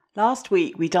Last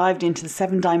week, we dived into the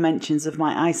 7 dimensions of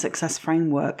my iSuccess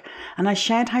framework, and I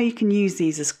shared how you can use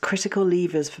these as critical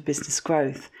levers for business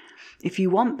growth. If you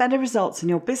want better results in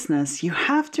your business, you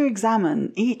have to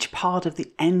examine each part of the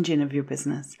engine of your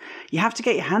business. You have to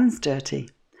get your hands dirty.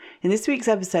 In this week's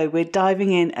episode, we're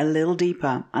diving in a little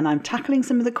deeper, and I'm tackling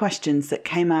some of the questions that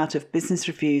came out of business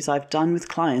reviews I've done with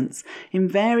clients in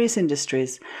various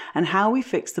industries and how we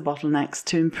fix the bottlenecks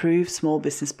to improve small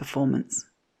business performance.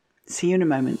 See you in a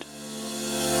moment.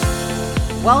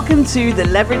 Welcome to the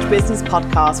Leverage Business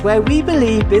Podcast, where we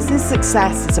believe business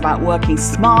success is about working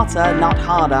smarter, not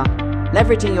harder,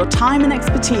 leveraging your time and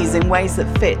expertise in ways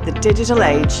that fit the digital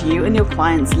age you and your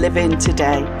clients live in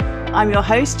today. I'm your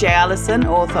host, Jay Allison,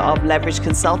 author of Leverage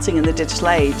Consulting in the Digital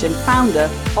Age and founder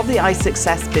of the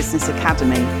iSuccess Business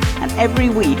Academy. And every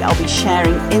week I'll be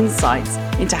sharing insights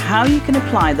into how you can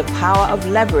apply the power of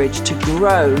leverage to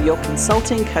grow your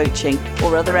consulting, coaching,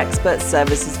 or other expert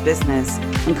services business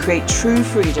and create true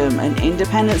freedom and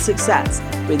independent success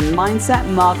with mindset,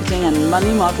 marketing, and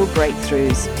money model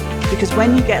breakthroughs. Because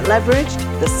when you get leveraged,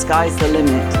 the sky's the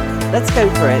limit. Let's go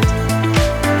for it.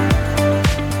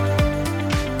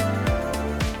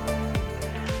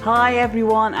 Hi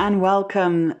everyone and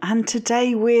welcome. And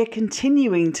today we're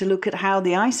continuing to look at how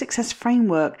the iSuccess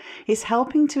framework is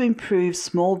helping to improve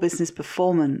small business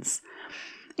performance.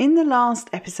 In the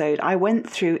last episode, I went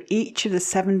through each of the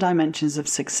 7 dimensions of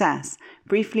success,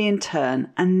 briefly in turn,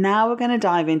 and now we're going to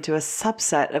dive into a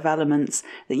subset of elements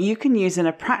that you can use in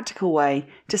a practical way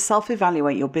to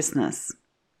self-evaluate your business.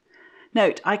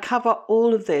 Note, I cover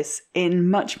all of this in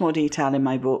much more detail in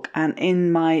my book and in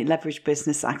my Leverage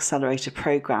Business Accelerator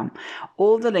program.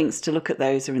 All the links to look at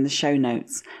those are in the show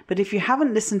notes. But if you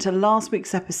haven't listened to last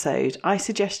week's episode, I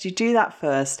suggest you do that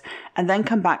first and then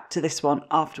come back to this one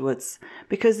afterwards,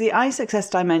 because the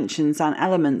iSuccess dimensions and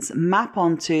elements map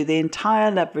onto the entire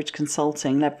leverage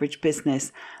consulting, leverage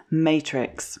business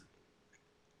matrix.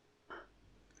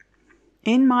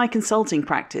 In my consulting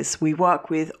practice, we work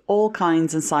with all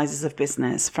kinds and sizes of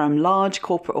business, from large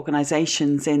corporate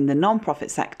organizations in the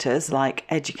non-profit sectors like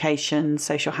education,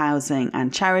 social housing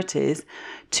and charities,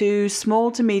 to small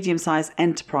to medium-sized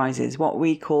enterprises, what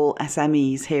we call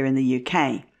SMEs here in the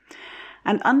UK.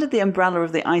 And under the umbrella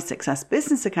of the iSuccess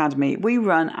Business Academy, we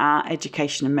run our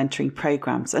education and mentoring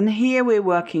programs. And here we're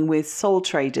working with sole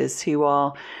traders who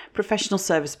are professional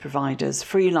service providers,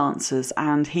 freelancers,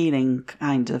 and healing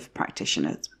kind of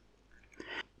practitioners.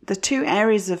 The 2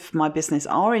 areas of my business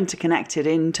are interconnected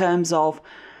in terms of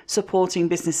supporting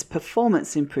business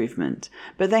performance improvement,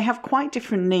 but they have quite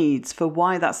different needs for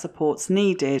why that support's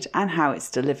needed and how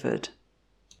it's delivered.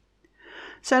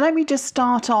 So let me just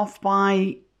start off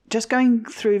by just going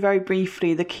through very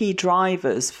briefly the key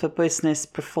drivers for business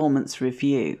performance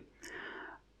review.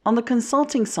 On the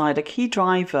consulting side, a key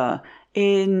driver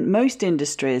in most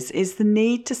industries is the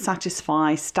need to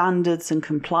satisfy standards and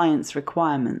compliance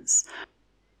requirements,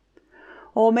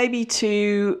 or maybe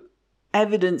to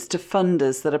evidence to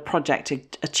funders that a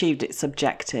project achieved its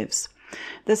objectives.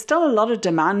 There's still a lot of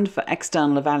demand for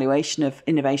external evaluation of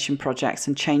innovation projects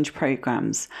and change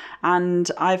programs, and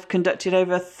I've conducted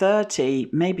over 30,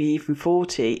 maybe even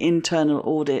 40 internal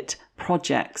audit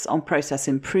projects on process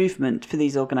improvement for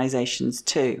these organizations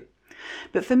too.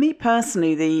 But for me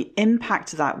personally, the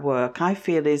impact of that work I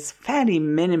feel is fairly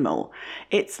minimal.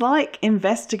 It's like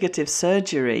investigative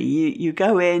surgery. You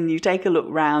go in, you take a look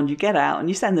round, you get out and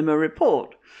you send them a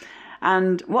report.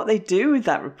 And what they do with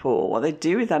that report, what they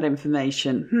do with that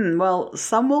information, well,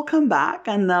 some will come back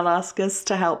and they'll ask us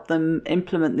to help them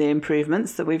implement the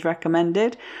improvements that we've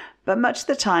recommended. But much of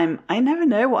the time, I never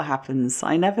know what happens.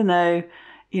 I never know,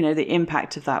 the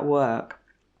impact of that work.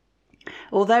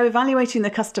 Although evaluating the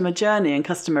customer journey and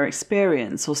customer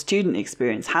experience or student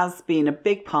experience has been a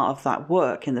big part of that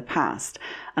work in the past,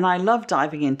 and I love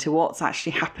diving into what's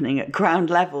actually happening at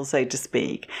ground level, so to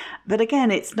speak, but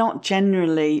again, it's not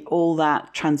generally all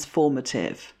that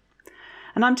transformative.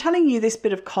 And I'm telling you this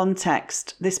bit of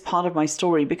context, this part of my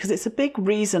story, because it's a big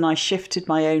reason I shifted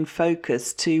my own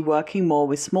focus to working more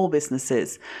with small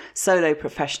businesses, solo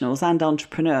professionals and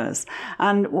entrepreneurs.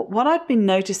 And what I've been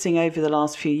noticing over the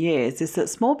last few years is that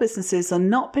small businesses are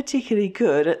not particularly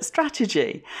good at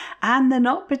strategy, and they're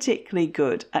not particularly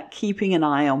good at keeping an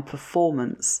eye on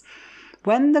performance.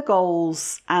 When the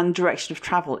goals and direction of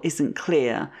travel isn't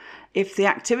clear, if the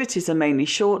activities are mainly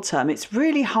short-term, it's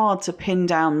really hard to pin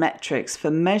down metrics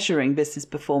for measuring business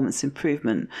performance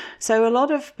improvement. So a lot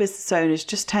of business owners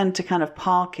just tend to kind of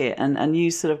park it and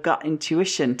use sort of gut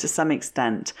intuition to some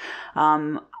extent.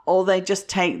 or they just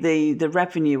take the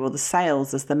revenue or the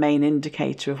sales as the main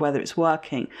indicator of whether it's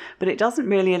working. But it doesn't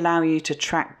really allow you to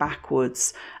track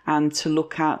backwards and to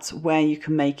look at where you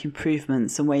can make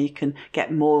improvements and where you can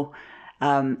get more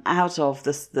out of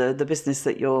the business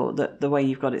the way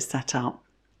you've got it set up.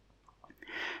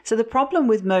 So the problem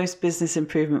with most business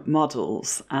improvement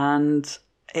models, and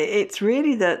it's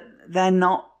really that they're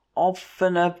not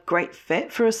often a great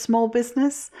fit for a small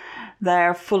business.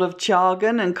 They're full of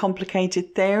jargon and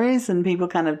complicated theories, and people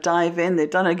kind of dive in. They've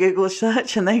done a Google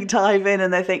search and they dive in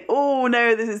and they think, oh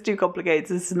no, this is too complicated.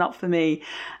 This is not for me.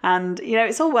 And,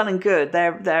 it's all well and good.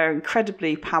 They're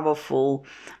incredibly powerful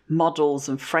models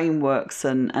and frameworks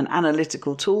and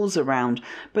analytical tools around,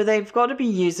 but they've got to be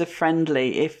user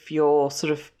friendly if your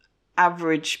sort of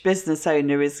average business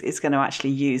owner is going to actually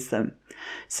use them.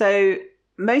 So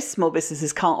most small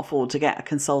businesses can't afford to get a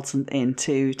consultant in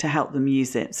to help them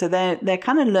use it. So they're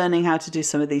kind of learning how to do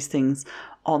some of these things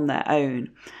on their own.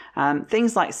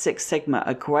 Things like Six Sigma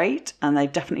are great, and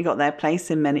they've definitely got their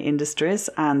place in many industries.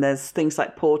 And there's things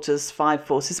like Porter's 5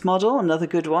 Forces model, another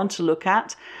good one to look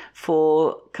at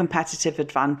for competitive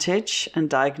advantage and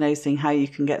diagnosing how you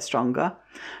can get stronger.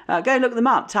 Go look them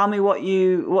up. Tell me what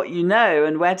you know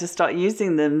and where to start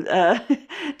using them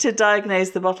to diagnose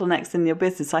the bottlenecks in your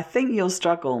business. I think you'll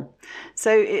struggle.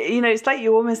 So, it's like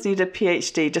you almost need a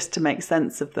PhD just to make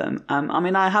sense of them.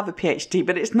 I have a PhD,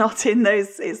 but it's not in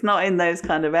those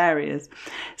kind of areas.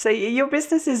 So your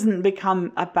business isn't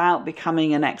about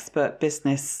becoming an expert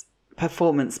business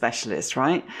performance specialist,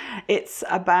 right? It's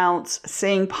about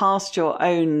seeing past your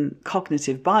own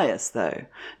cognitive bias, though.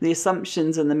 The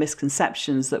assumptions and the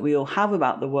misconceptions that we all have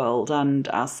about the world and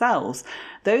ourselves,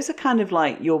 those are kind of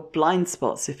like your blind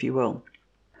spots, if you will.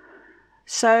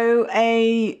 So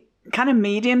a kind of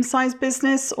medium-sized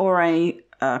business or a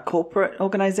corporate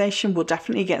organization will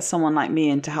definitely get someone like me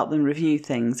in to help them review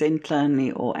things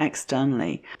internally or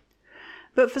externally.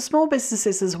 But for small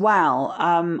businesses as well,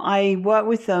 I work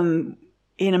with them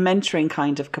in a mentoring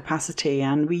kind of capacity,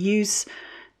 and we use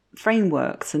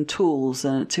frameworks and tools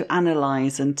to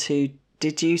analyze and to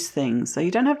deduce things. So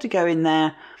you don't have to go in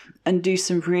there and do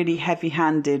some really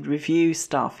heavy-handed review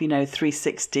stuff,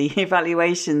 360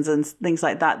 evaluations and things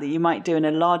like that you might do in a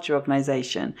larger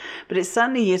organization. But it's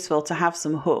certainly useful to have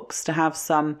some hooks, to have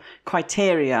some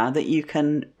criteria that you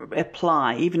can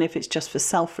apply, even if it's just for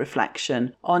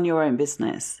self-reflection on your own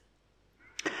business.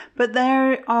 But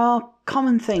there are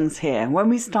common things here. When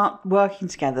we start working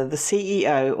together, the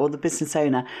CEO or the business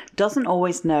owner doesn't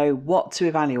always know what to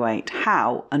evaluate,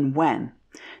 how and when.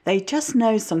 They just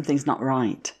know something's not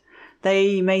right.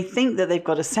 They may think that they've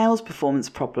got a sales performance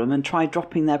problem and try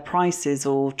dropping their prices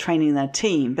or training their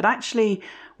team. But actually,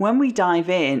 when we dive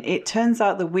in, it turns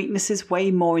out the weakness is way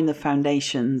more in the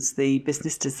foundations, the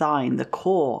business design, the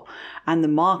core, and the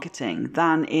marketing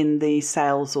than in the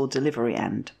sales or delivery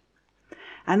end.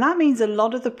 And that means a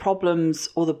lot of the problems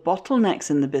or the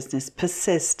bottlenecks in the business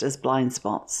persist as blind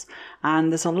spots.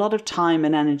 And there's a lot of time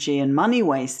and energy and money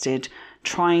wasted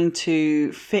trying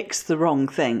to fix the wrong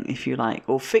thing, if you like,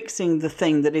 or fixing the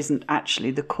thing that isn't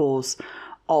actually the cause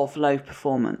of low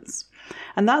performance.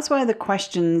 And that's where the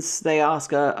questions they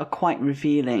ask are quite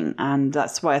revealing. And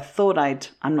that's why I thought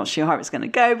I'm not sure how it's going to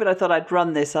go, but I thought I'd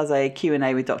run this as a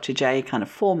Q&A with Dr. J kind of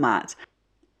format.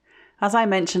 As I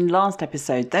mentioned last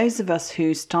episode, those of us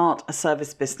who start a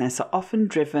service business are often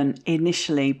driven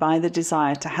initially by the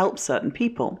desire to help certain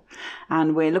people.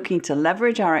 And we're looking to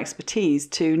leverage our expertise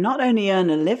to not only earn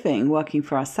a living working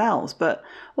for ourselves, but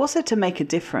also to make a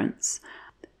difference.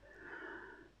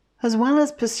 As well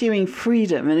as pursuing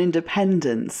freedom and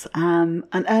independence and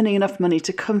earning enough money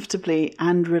to comfortably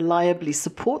and reliably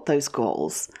support those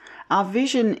goals, our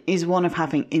vision is one of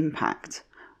having impact.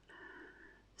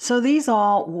 So these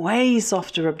are way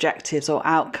softer objectives or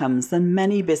outcomes than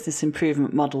many business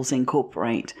improvement models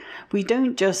incorporate. We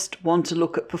don't just want to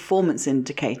look at performance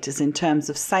indicators in terms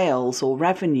of sales or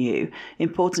revenue,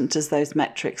 important as those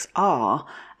metrics are.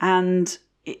 And,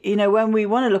 when we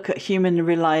want to look at human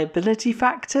reliability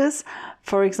factors,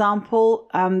 for example,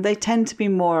 they tend to be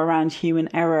more around human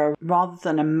error rather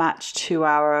than a match to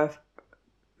our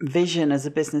vision as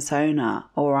a business owner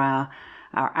or our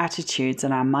attitudes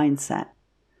and our mindset.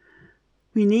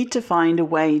 We need to find a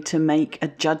way to make a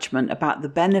judgment about the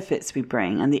benefits we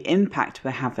bring and the impact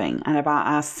we're having and about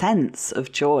our sense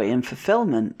of joy and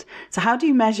fulfillment. So how do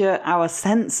you measure our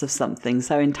sense of something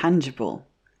so intangible?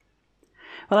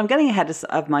 Well, I'm getting ahead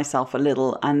of myself a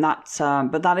little, and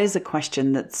but that is a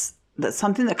question that's that's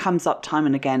something that comes up time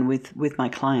and again with my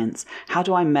clients. How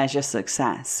do I measure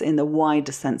success in the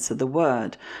wider sense of the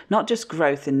word? Not just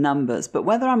growth in numbers, but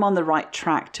whether I'm on the right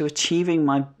track to achieving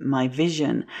my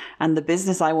vision and the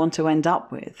business I want to end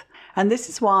up with. And this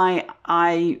is why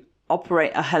I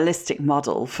operate a holistic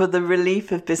model for the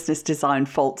relief of business design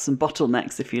faults and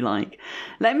bottlenecks, if you like.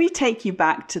 Let me take you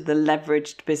back to the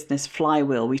leveraged business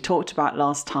flywheel we talked about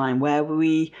last time, where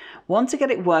we want to get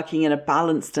it working in a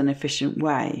balanced and efficient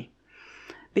way.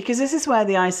 Because this is where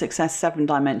the iSuccess 7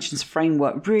 Dimensions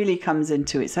framework really comes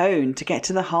into its own to get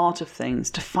to the heart of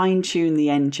things, to fine-tune the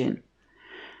engine.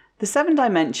 The 7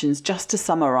 dimensions, just to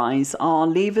summarize, are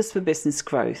levers for business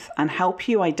growth and help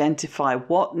you identify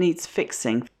what needs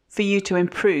fixing for you to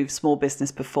improve small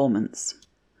business performance.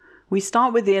 We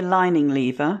start with the aligning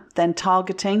lever, then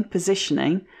targeting,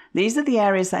 positioning. These are the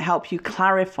areas that help you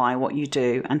clarify what you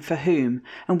do and for whom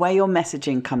and where your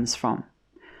messaging comes from.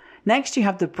 Next, you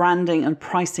have the branding and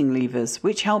pricing levers,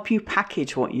 which help you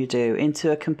package what you do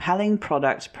into a compelling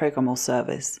product, program, or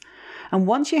service. And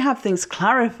once you have things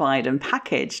clarified and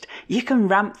packaged, you can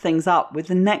ramp things up with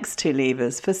the next two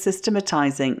levers for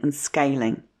systematizing and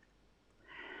scaling.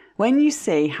 When you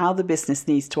see how the business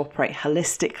needs to operate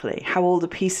holistically, how all the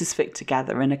pieces fit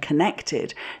together and are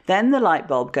connected, then the light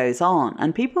bulb goes on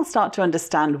and people start to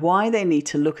understand why they need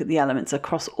to look at the elements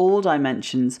across all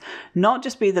dimensions, not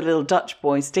just be the little Dutch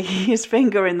boy sticking his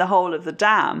finger in the hole of the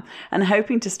dam and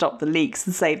hoping to stop the leaks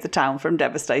and save the town from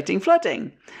devastating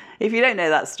flooding. If you don't know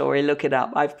that story, look it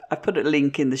up. I've put a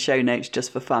link in the show notes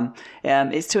just for fun.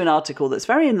 It's to an article that's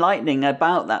very enlightening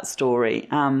about that story.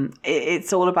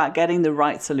 It's all about getting the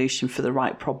right solution for the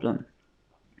right problem.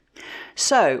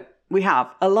 So we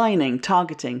have aligning,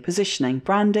 targeting, positioning,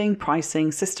 branding,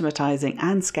 pricing, systematizing,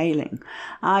 and scaling.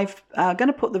 I'm going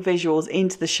to put the visuals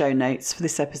into the show notes for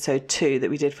this episode 2 that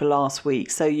we did for last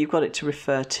week, so you've got it to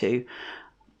refer to.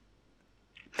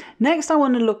 Next, I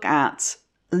want to look at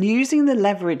using the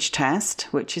leverage test,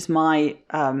 which is my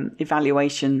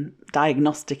evaluation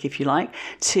diagnostic, if you like,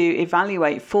 to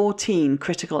evaluate 14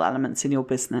 critical elements in your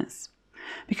business.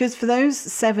 Because for those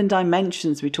 7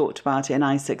 dimensions we talked about in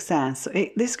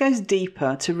iSuccess, this goes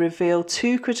deeper to reveal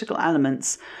 2 critical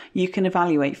elements you can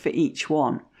evaluate for each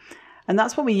one. And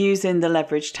that's what we use in the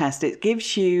leverage test. It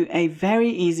gives you a very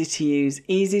easy to use,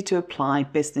 easy to apply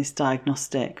business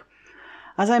diagnostic.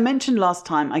 As I mentioned last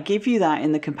time, I give you that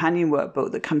in the companion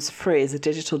workbook that comes free as a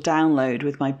digital download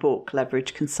with my book,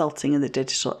 Leverage Consulting in the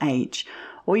Digital Age,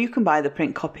 or you can buy the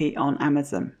print copy on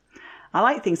Amazon. I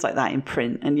like things like that in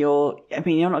print, and you're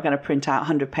not going to print out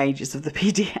 100 pages of the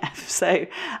PDF, so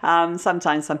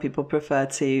sometimes some people prefer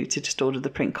to just order the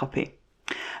print copy.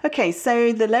 Okay,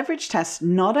 so the leverage test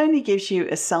not only gives you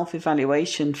a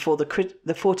self-evaluation for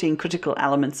the 14 critical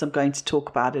elements I'm going to talk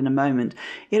about in a moment,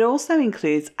 it also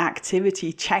includes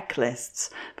activity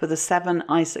checklists for the 7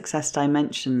 iSuccess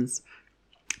dimensions.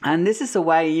 And this is a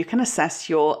way you can assess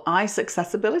your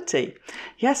iSuccessibility.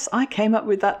 Yes, I came up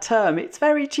with that term. It's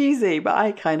very cheesy, but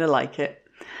I kind of like it.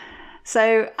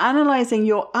 So analysing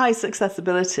your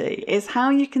iSuccessibility is how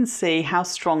you can see how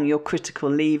strong your critical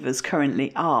levers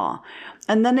currently are.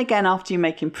 And then again, after you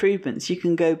make improvements, you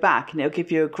can go back and it'll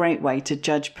give you a great way to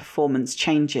judge performance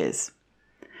changes.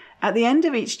 At the end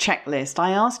of each checklist,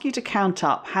 I ask you to count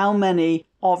up how many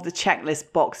of the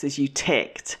checklist boxes you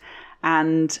ticked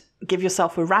and give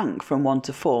yourself a rank from 1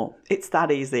 to 4. It's that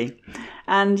easy.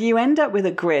 And you end up with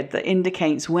a grid that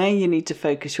indicates where you need to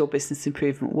focus your business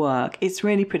improvement work. It's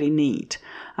really pretty neat.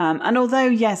 And although,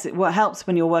 yes, it helps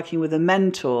when you're working with a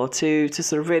mentor to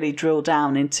sort of really drill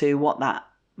down into what that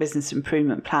business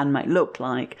improvement plan might look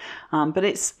like. But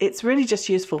it's really just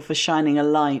useful for shining a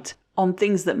light on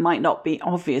things that might not be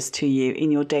obvious to you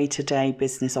in your day-to-day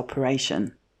business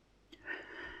operation.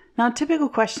 Now, typical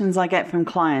questions I get from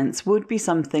clients would be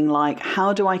something like,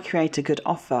 how do I create a good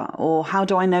offer? Or how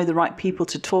do I know the right people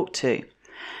to talk to?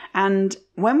 And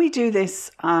when we do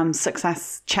this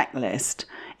success checklist,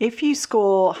 if you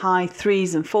score high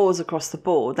 3s and 4s across the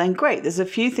board, then great. There's a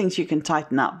few things you can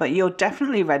tighten up, but you're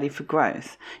definitely ready for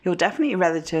growth. You're definitely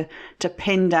ready to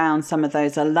pin down some of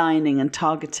those aligning and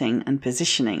targeting and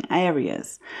positioning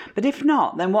areas. But if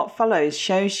not, then what follows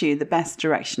shows you the best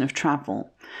direction of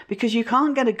travel. Because you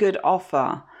can't get a good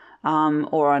offer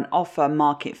or an offer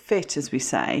market fit, as we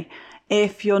say,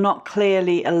 if you're not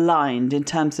clearly aligned in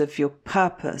terms of your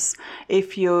purpose,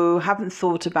 if you haven't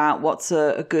thought about what's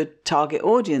a good target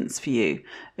audience for you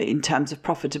in terms of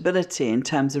profitability, in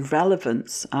terms of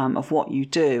relevance of what you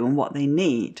do and what they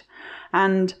need.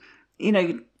 And,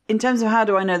 in terms of how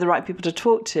do I know the right people to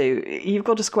talk to, you've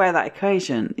got to square that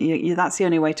equation. That's the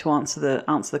only way to answer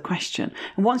the question.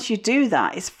 And once you do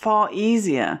that, it's far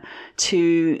easier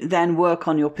to then work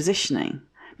on your positioning,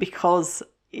 because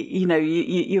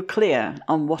you're clear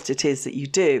on what it is that you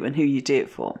do and who you do it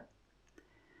for.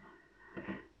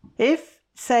 If,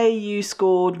 say, you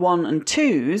scored 1 and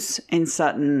 2s in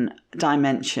certain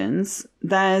dimensions,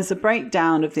 there's a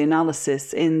breakdown of the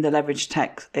analysis in the leverage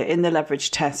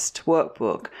test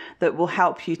workbook that will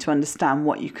help you to understand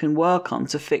what you can work on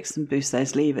to fix and boost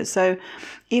those levers. So,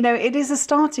 it is a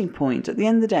starting point. At the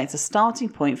end of the day, it's a starting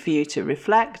point for you to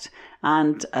reflect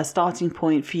and a starting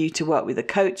point for you to work with a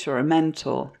coach or a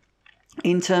mentor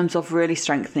in terms of really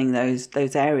strengthening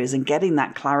those areas and getting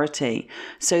that clarity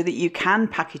so that you can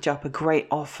package up a great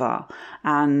offer,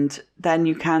 and then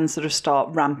you can sort of start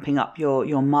ramping up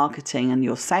your marketing and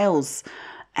your sales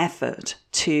effort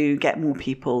to get more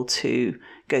people to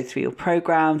go through your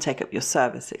program, take up your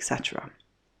service, etc.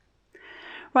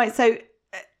 Right, so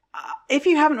if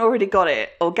you haven't already got it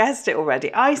or guessed it already,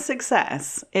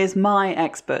 iSuccess is my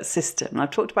expert system.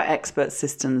 I've talked about expert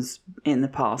systems in the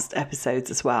past episodes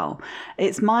as well.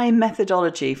 It's my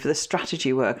methodology for the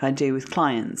strategy work I do with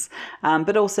clients,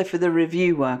 but also for the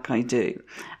review work I do.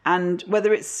 And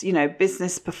whether it's,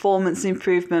 business performance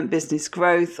improvement, business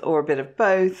growth, or a bit of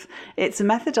both, it's a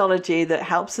methodology that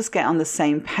helps us get on the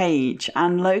same page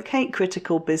and locate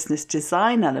critical business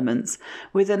design elements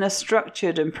within a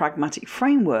structured and pragmatic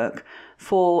framework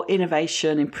for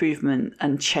innovation, improvement,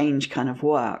 and change kind of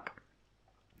work.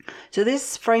 So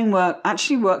this framework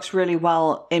actually works really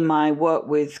well in my work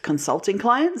with consulting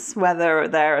clients, whether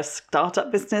they're a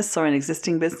startup business or an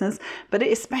existing business, but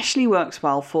it especially works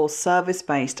well for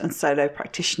service-based and solo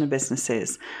practitioner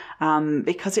businesses,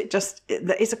 because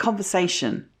it's a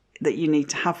conversation that you need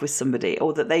to have with somebody,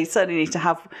 or that they certainly need to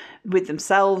have with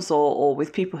themselves or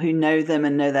with people who know them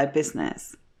and know their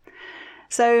business.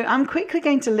 So I'm quickly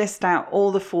going to list out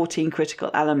all the 14 critical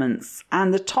elements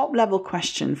and the top level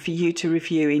question for you to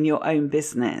review in your own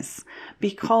business,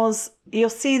 because you'll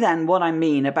see then what I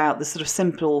mean about the sort of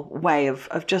simple way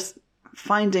of just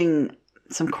finding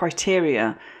some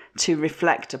criteria to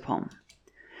reflect upon.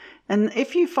 And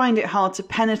if you find it hard to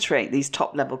penetrate these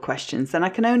top level questions, then I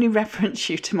can only reference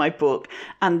you to my book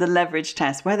and the leverage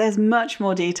test, where there's much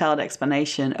more detailed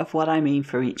explanation of what I mean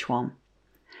for each one.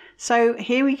 So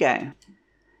here we go.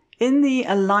 In the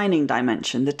aligning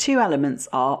dimension, the two elements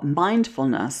are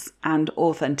mindfulness and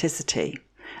authenticity.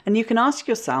 And you can ask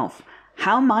yourself,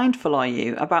 how mindful are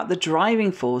you about the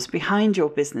driving force behind your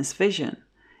business vision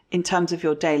in terms of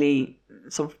your daily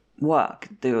sort of work,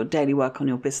 your daily work on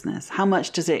your business? How much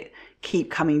does it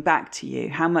keep coming back to you?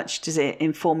 How much does it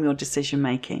inform your decision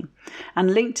making?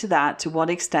 And linked to that, to what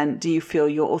extent do you feel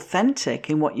you're authentic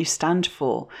in what you stand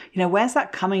for? Where's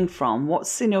that coming from?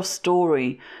 What's in your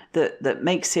story that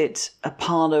makes it a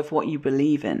part of what you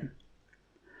believe in?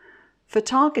 For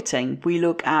targeting, we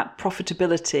look at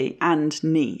profitability and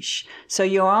niche. So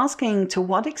you're asking, to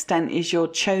what extent is your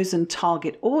chosen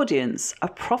target audience a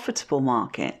profitable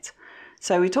market?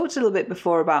 So we talked a little bit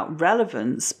before about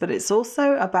relevance, but it's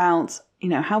also about,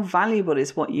 how valuable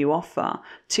is what you offer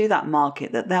to that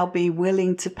market, that they'll be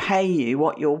willing to pay you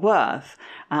what you're worth,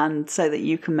 and so that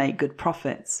you can make good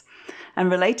profits.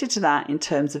 And related to that in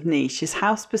terms of niche is,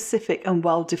 how specific and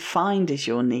well defined is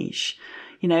your niche?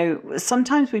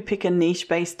 Sometimes we pick a niche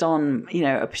based on,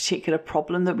 a particular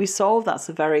problem that we solve. That's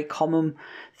a very common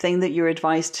thing that you're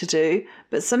advised to do.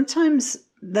 But sometimes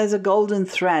there's a golden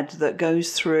thread that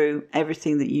goes through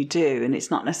everything that you do. And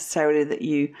it's not necessarily that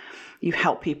you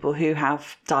help people who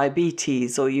have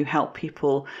diabetes, or you help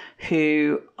people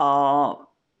who are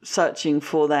searching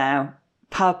for their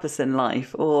purpose in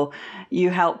life, or you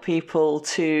help people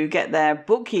to get their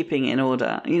bookkeeping in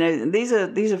order. These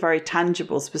are very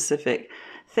tangible, specific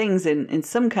things in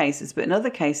some cases, but in other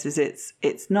cases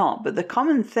it's not. But the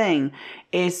common thing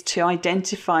is to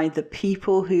identify the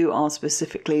people who are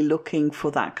specifically looking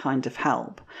for that kind of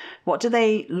help. What do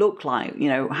they look like?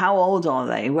 How old are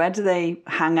they? Where do they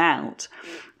hang out?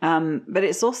 But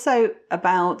it's also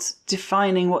about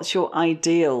defining what's your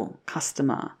ideal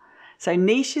customer. So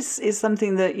niche is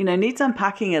something that, needs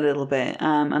unpacking a little bit.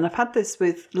 And I've had this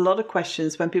with a lot of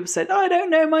questions when people said, I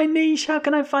don't know my niche. How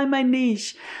can I find my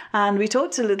niche? And we're going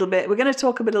to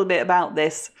talk a little bit about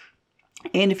this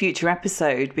in a future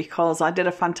episode, because I did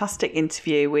a fantastic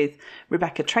interview with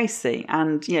Rebecca Tracy,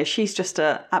 and she's just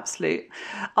an absolute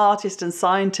artist and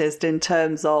scientist in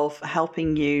terms of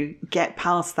helping you get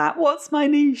past that "what's my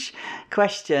niche"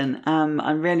 question,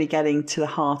 and really getting to the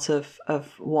heart of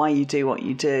why you do what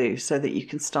you do, so that you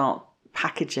can start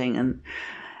packaging. And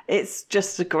it's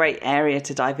just a great area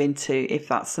to dive into if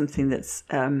that's something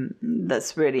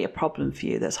that's really a problem for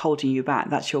you, that's holding you back,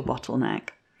 that's your bottleneck.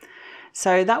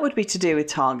 So that would be to do with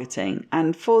targeting.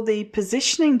 And for the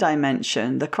positioning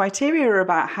dimension, the criteria are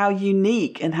about how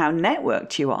unique and how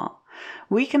networked you are.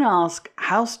 We can ask,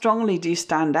 how strongly do you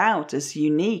stand out as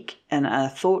unique and a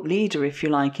thought leader, if you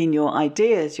like, in your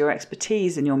ideas, your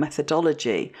expertise, and your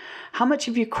methodology? How much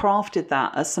have you crafted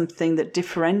that as something that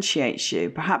differentiates you,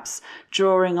 perhaps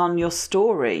drawing on your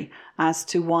story as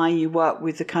to why you work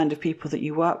with the kind of people that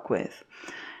you work with?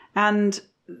 And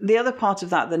the other part of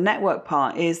that, the network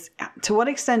part, is to what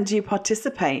extent do you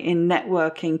participate in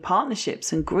networking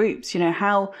partnerships and groups?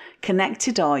 How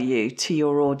connected are you to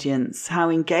your audience? How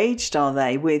engaged are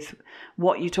they with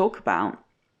what you talk about?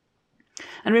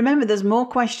 And remember, there's more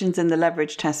questions in the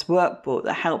Leverage Test workbook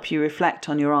that help you reflect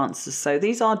on your answers. So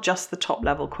these are just the top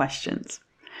level questions.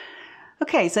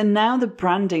 Okay, so now the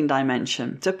branding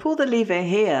dimension. To pull the lever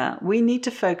here, we need to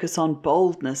focus on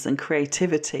boldness and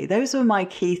creativity. Those were my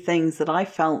key things that I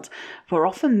felt were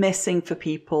often missing for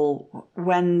people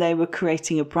when they were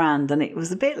creating a brand, and it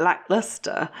was a bit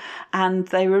lackluster, and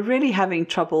they were really having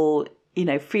trouble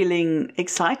feeling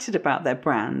excited about their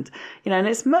brand, and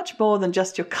it's much more than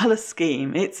just your color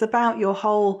scheme. It's about your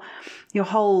whole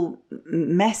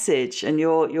message and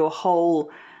your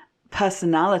whole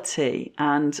personality.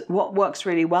 And what works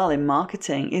really well in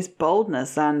marketing is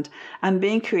boldness and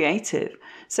being creative.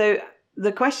 So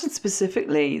the questions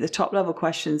specifically, the top level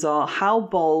questions are, how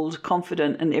bold,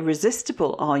 confident, and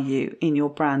irresistible are you in your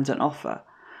brand and offer?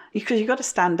 Because you've got to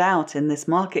stand out in this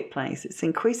marketplace. It's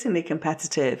increasingly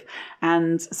competitive.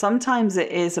 And sometimes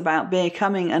it is about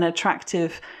becoming an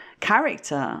attractive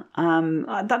character.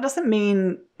 That doesn't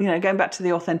mean, going back to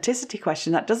the authenticity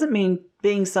question, that doesn't mean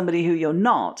being somebody who you're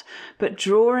not, but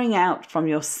drawing out from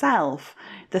yourself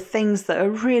the things that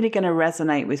are really going to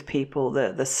resonate with people,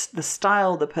 the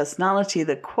style, the personality,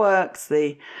 the quirks,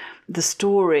 the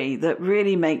story that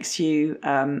really makes you,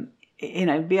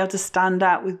 be able to stand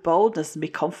out with boldness and be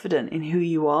confident in who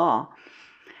you are.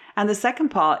 And the second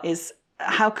part is,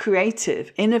 how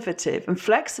creative, innovative, and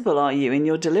flexible are you in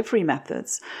your delivery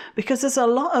methods? Because there's a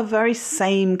lot of very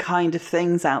same kind of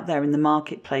things out there in the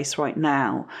marketplace right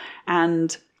now.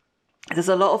 And there's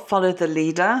a lot of follow the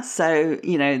leader. So,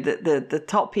 the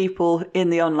top people in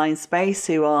the online space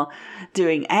who are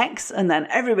doing X, and then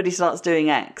everybody starts doing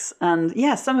X. And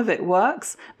yeah, some of it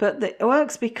works, but it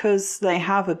works because they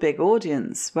have a big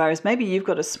audience, whereas maybe you've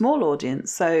got a small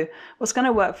audience. So what's going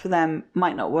to work for them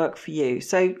might not work for you.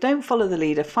 So don't follow the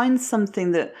leader. Find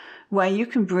something where you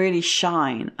can really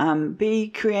shine. Be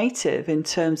creative in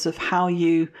terms of how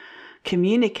you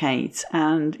communicate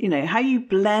and how you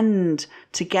blend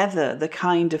together the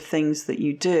kind of things that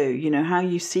you do, how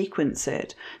you sequence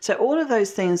it. So all of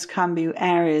those things can be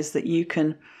areas that you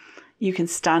can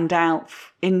stand out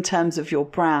in terms of your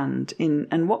brand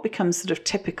and what becomes sort of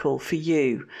typical for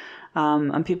you,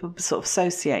 and people sort of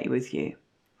associate with you.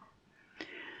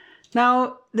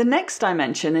 Now, the next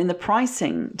dimension, in the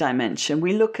pricing dimension,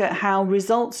 we look at how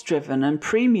results driven and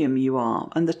premium you are.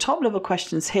 And the top level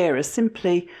questions here are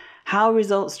simply, how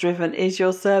results driven is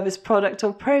your service, product,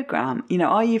 or program?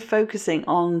 Are you focusing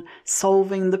on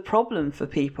solving the problem for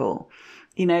people?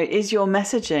 Is your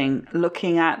messaging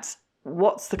looking at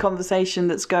what's the conversation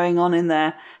that's going on in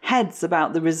their heads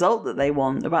about the result that they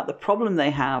want, about the problem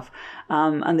they have,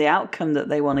 and the outcome that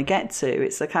they want to get to?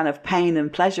 It's the kind of pain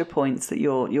and pleasure points that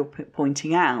you're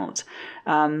pointing out.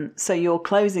 So you're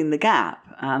closing the gap,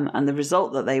 and the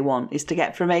result that they want is to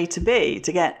get from A to B,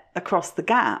 to get across the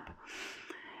gap.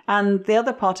 And the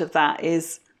other part of that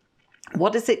is,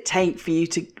 what does it take for you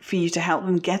to help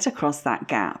them get across that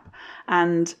gap?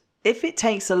 And if it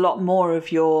takes a lot more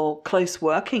of your close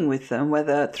working with them,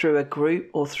 whether through a group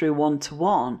or through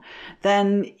one-to-one,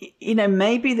 then,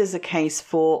 maybe there's a case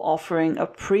for offering a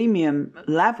premium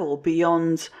level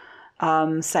beyond,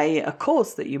 say, a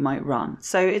course that you might run.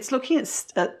 So it's looking at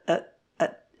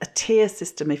a tier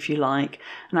system, if you like.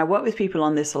 And I work with people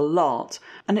on this a lot.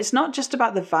 And it's not just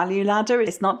about the value ladder.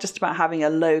 It's not just about having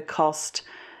a low cost,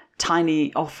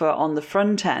 tiny offer on the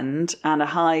front end and a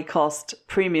high cost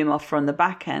premium offer on the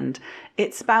back end.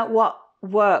 It's about what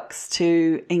works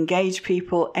to engage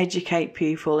people, educate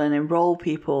people, and enroll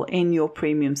people in your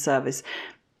premium service.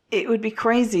 It would be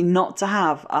crazy not to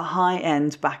have a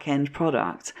high-end back-end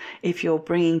product. If you're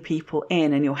bringing people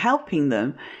in and you're helping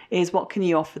them, is what can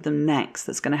you offer them next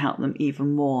that's going to help them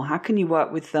even more? How can you work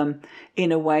with them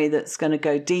in a way that's going to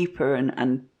go deeper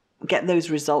and get those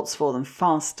results for them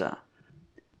faster?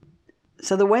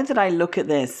 So the way that I look at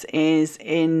this is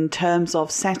in terms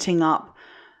of setting up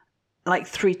like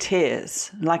 3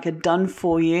 tiers, like a done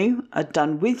for you, a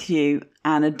done with you,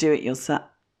 and a do it yourself.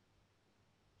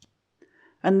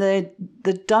 And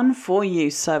the done for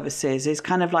you services is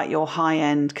kind of like your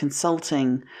high-end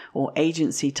consulting or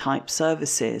agency type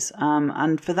services.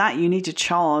 And for that, you need to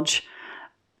charge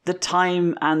the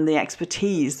time and the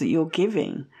expertise that you're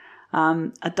giving.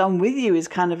 A done with you is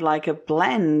kind of like a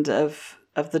blend of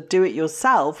the do it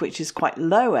yourself, which is quite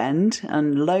low end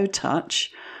and low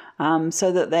touch,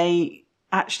 so that they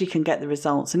actually can get the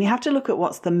results. And you have to look at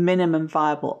what's the minimum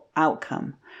viable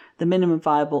outcome, the minimum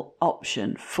viable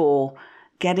option for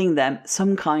getting them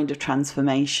some kind of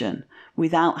transformation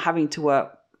without having to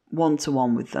work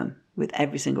one-to-one with them, with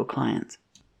every single client.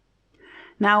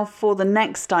 Now, for the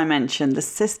next dimension, the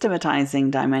systematizing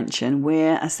dimension,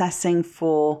 we're assessing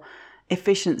for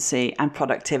efficiency and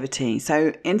productivity.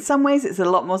 So in some ways, it's a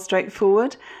lot more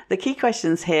straightforward. The key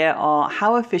questions here are: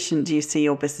 how efficient do you see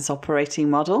your business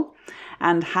operating model?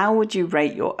 And how would you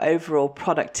rate your overall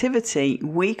productivity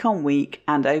week on week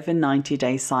and over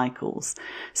 90-day cycles?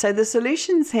 So the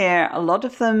solutions here, a lot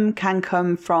of them can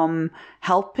come from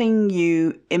helping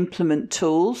you implement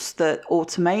tools that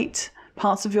automate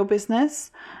parts of your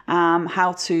business,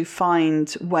 how to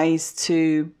find ways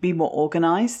to be more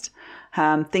organized,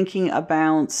 thinking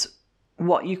about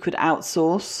what you could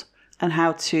outsource and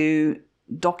how to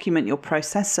document your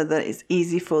process so that it's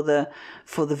easy for the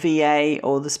VA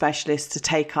or the specialist to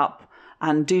take up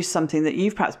and do something that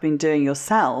you've perhaps been doing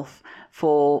yourself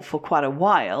for quite a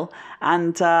while,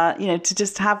 and to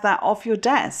just have that off your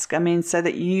desk. I mean, so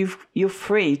that you're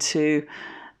free to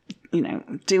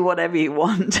do whatever you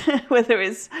want, whether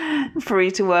it's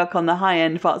free to work on the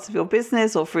high-end parts of your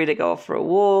business or free to go off for a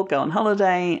walk, go on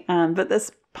holiday. But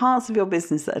there's parts of your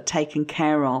business that are taken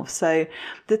care of. So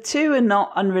the two are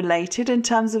not unrelated in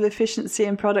terms of efficiency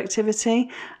and productivity,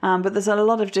 but there's a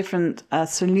lot of different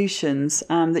solutions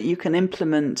that you can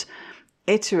implement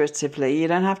iteratively. You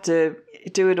don't have to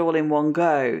do it all in one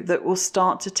go, that will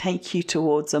start to take you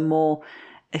towards a more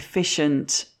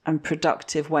efficient and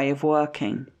productive way of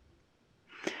working.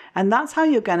 And that's how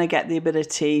you're going to get the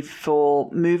ability for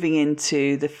moving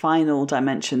into the final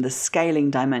dimension, the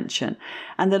scaling dimension.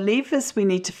 And the levers we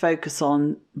need to focus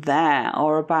on there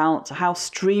are about how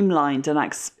streamlined and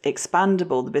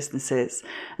expandable the business is.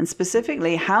 And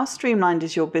specifically, how streamlined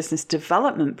is your business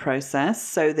development process,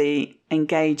 so the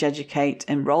engage, educate,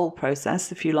 enroll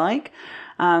process, if you like.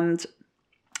 And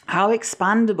how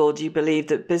expandable do you believe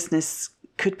that business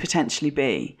could potentially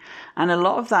be? And a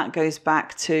lot of that goes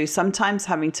back to sometimes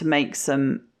having to make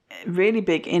some really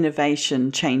big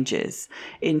innovation changes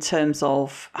in terms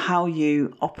of how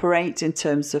you operate, in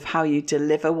terms of how you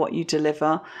deliver what you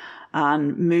deliver,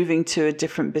 and moving to a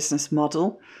different business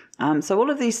model. So all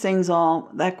of these things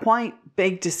they're quite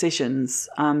big decisions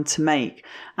to make,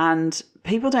 and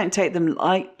people don't take them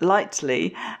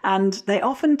lightly, and they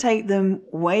often take them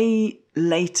way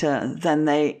later than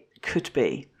they could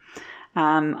be.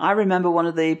 I remember one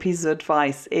of the pieces of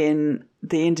advice in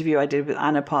the interview I did with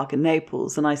Anna Park in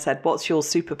Naples, and I said, what's your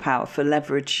superpower for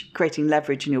creating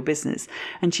leverage in your business?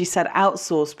 And she said,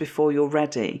 outsource before you're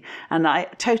ready. And I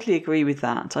totally agree with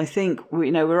that. I think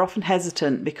we're often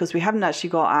hesitant because we haven't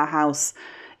actually got our house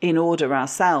in order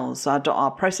ourselves.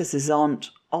 Our processes aren't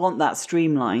that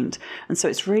streamlined. And so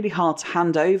it's really hard to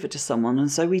hand over to someone.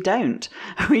 And so we don't.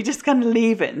 We just kind of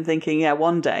leave it and thinking, yeah,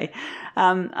 one day.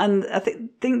 And I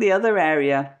think the other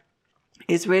area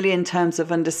is really in terms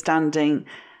of understanding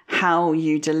how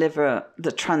you deliver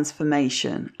the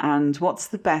transformation and what's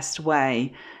the best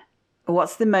way,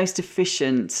 what's the most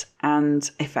efficient and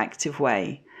effective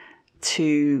way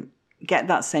to get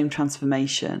that same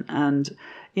transformation. And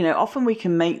often we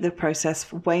can make the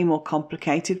process way more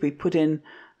complicated. We put in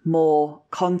more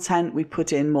content, we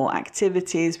put in more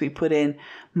activities, we put in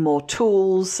more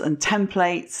tools and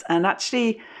templates. And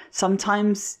actually,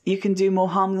 sometimes you can do more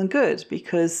harm than good,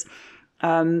 because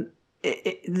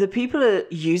the people are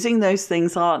using those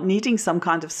things are needing some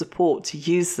kind of support to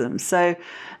use them. So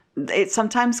it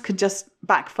sometimes could just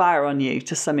backfire on you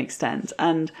to some extent.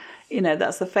 And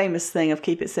that's the famous thing of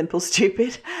keep it simple,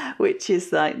 stupid, which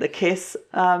is like the KISS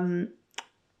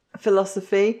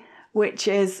philosophy, which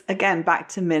is, again, back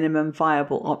to minimum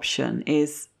viable option.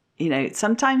 Is,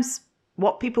 sometimes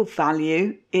what people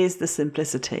value is the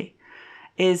simplicity,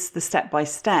 is the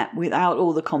step-by-step without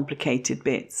all the complicated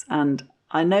bits. And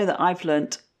I know that I've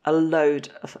learnt a load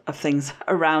of things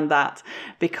around that,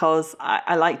 because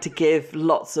I like to give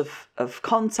lots of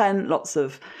content, lots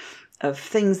of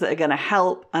things that are going to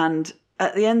help. And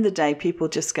at the end of the day, people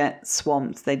just get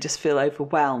swamped. They just feel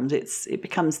overwhelmed. It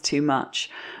becomes too much.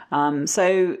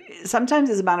 So sometimes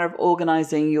it's a matter of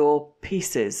organizing your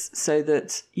pieces so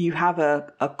that you have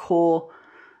a core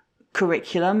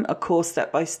curriculum, a core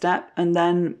step-by-step, and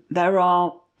then there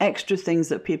are extra things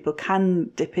that people can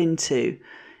dip into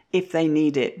if they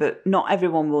need it, but not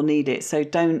everyone will need it. So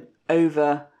don't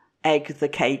over egg the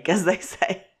cake, as they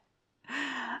say.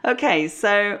 Okay,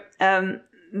 so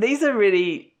these are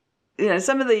really,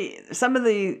 some of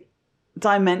the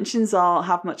dimensions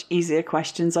have much easier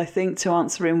questions, I think, to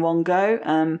answer in one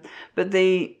go. But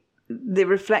the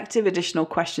reflective additional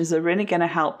questions are really going to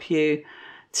help you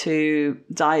to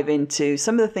dive into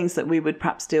some of the things that we would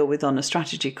perhaps deal with on a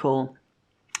strategy call,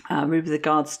 with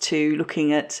regards to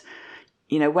looking at,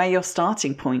 where your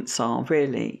starting points are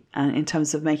really, in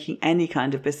terms of making any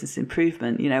kind of business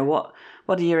improvement.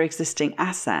 What are your existing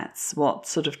assets? What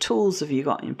sort of tools have you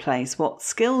got in place? What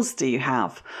skills do you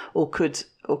have or could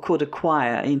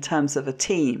acquire in terms of a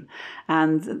team?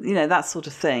 And, that sort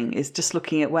of thing is just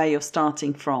looking at where you're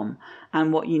starting from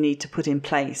and what you need to put in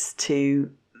place to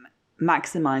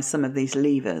maximize some of these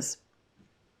levers.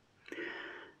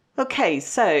 Okay,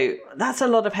 so that's a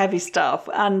lot of heavy stuff.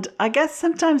 And I guess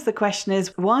sometimes the question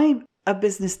is, why are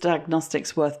business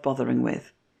diagnostics worth bothering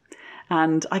with?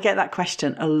 And I get that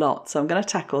question a lot, so I'm going to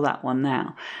tackle that one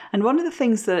now. And one of the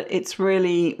things that it's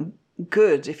really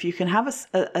good if you can have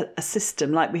a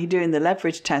system like we do in the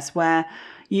leverage test, where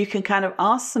you can kind of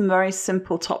ask some very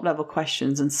simple top-level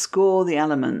questions and score the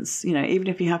elements, even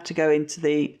if you have to go into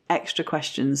the extra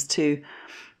questions to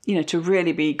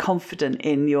really be confident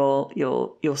in your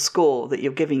score that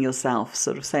you're giving yourself,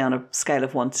 sort of say on a scale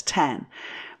of 1 to 10.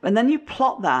 And then you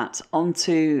plot that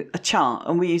onto a chart,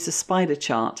 and we use a spider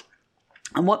chart.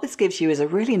 And what this gives you is a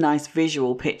really nice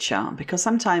visual picture, because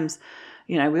sometimes,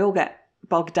 we all get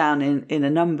bogged down in a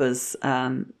numbers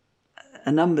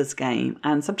game,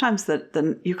 and sometimes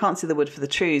you can't see the wood for the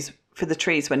trees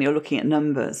when you're looking at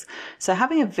numbers. So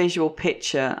having a visual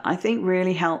picture, I think,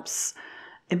 really helps,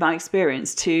 in my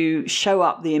experience, to show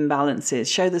up the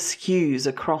imbalances, show the skews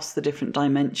across the different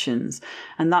dimensions.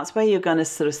 And that's where you're going to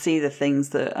sort of see the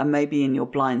things that are maybe in your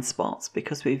blind spots,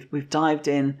 because we've dived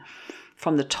in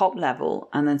from the top level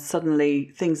and then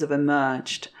suddenly things have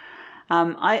emerged.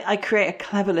 I create a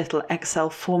clever little Excel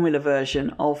formula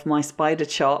version of my spider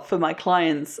chart for my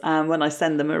clients when I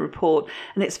send them a report.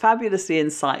 And it's fabulously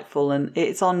insightful, and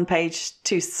it's on page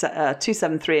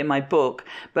 273 in my book.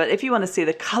 But if you want to see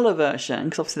the colour version,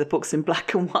 because obviously the book's in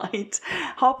black and white,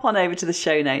 hop on over to the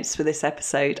show notes for this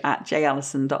episode at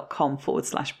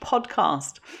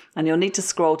jallison.com/podcast. And you'll need to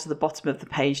scroll to the bottom of the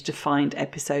page to find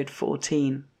episode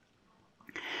 14.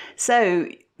 So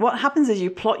what happens is you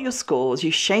plot your scores,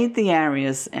 you shade the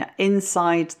areas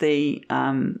inside the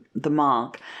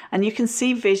mark, and you can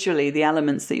see visually the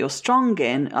elements that you're strong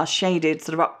in are shaded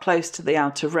sort of up close to the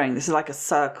outer ring. This is like a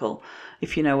circle,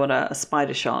 if you know what a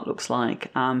spider chart looks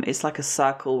like. It's like a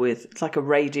circle it's like a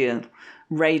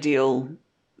radial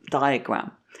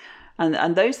diagram.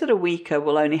 And those that are weaker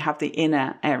will only have the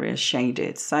inner areas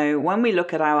shaded. So when we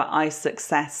look at our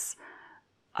iSuccess,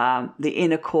 the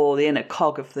inner core, the inner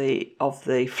cog of the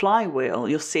flywheel,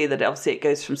 you'll see that obviously it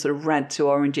goes from sort of red to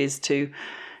oranges to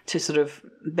sort of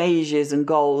beiges and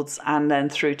golds, and then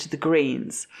through to the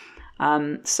greens.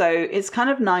 So it's kind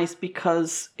of nice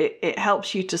because it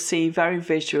helps you to see very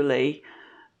visually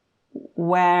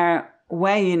where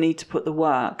you need to put the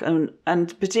work, and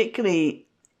particularly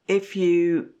if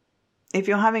you're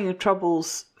having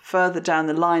troubles further down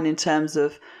the line in terms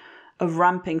of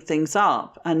ramping things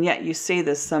up, and yet you see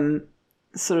there's some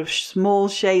sort of small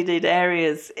shaded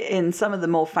areas in some of the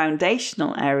more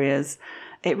foundational areas,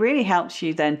 it really helps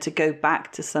you then to go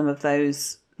back to some of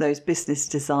those business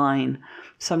design,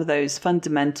 some of those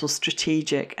fundamental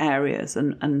strategic areas,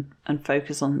 and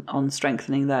focus on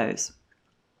strengthening those.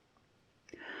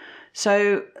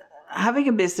 So having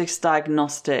a business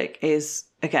diagnostic is,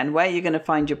 again, where you're going to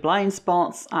find your blind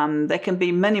spots. There can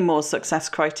be many more success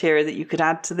criteria that you could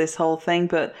add to this whole thing,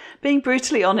 but being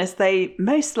brutally honest, they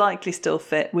most likely still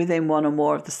fit within one or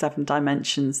more of the 7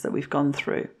 dimensions that we've gone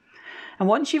through. And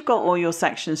once you've got all your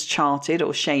sections charted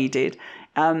or shaded,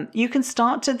 you can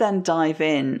start to then dive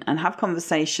in and have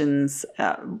conversations,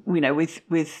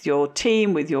 with your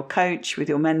team, with your coach, with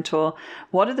your mentor.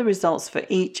 What are the results for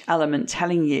each element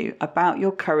telling you about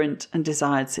your current and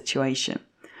desired situation?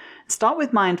 Start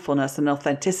with mindfulness and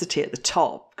authenticity at the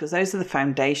top, because those are the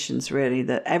foundations really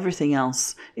that everything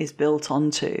else is built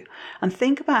onto. And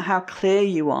think about how clear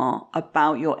you are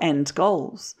about your end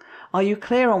goals. Are you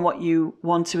clear on what you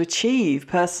want to achieve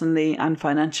personally and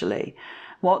financially?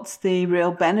 What's the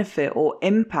real benefit or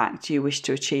impact you wish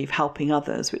to achieve helping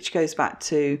others, which goes back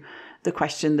to the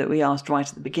question that we asked right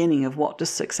at the beginning of what does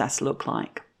success look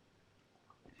like?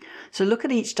 So look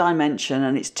at each dimension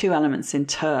and its two elements in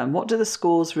turn. What do the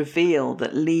scores reveal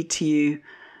that lead to you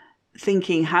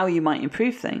thinking how you might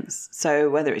improve things? So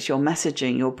whether it's your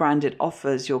messaging, your branded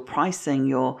offers, your pricing,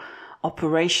 your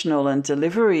operational and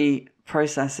delivery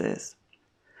processes.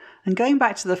 And going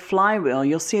back to the flywheel,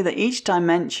 you'll see that each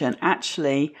dimension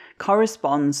actually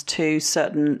corresponds to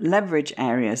certain leverage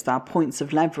areas, that are points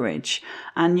of leverage.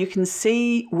 And you can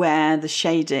see where the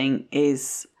shading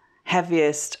is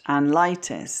heaviest and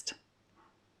lightest.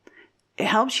 It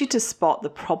helps you to spot the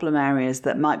problem areas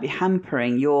that might be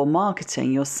hampering your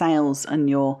marketing, your sales, and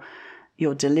your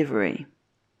delivery,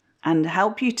 and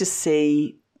help you to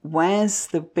see where's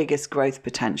the biggest growth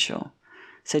potential.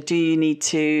 So do you need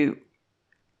to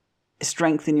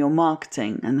strengthen your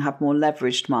marketing and have more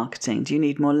leveraged marketing? Do you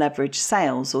need more leveraged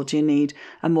sales, or do you need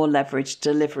a more leveraged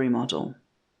delivery model?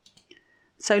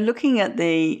 So looking at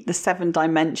the 7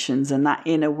 dimensions and that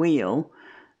inner wheel,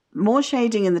 more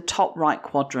shading in the top right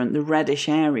quadrant, the reddish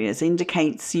areas,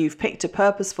 indicates you've picked a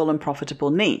purposeful and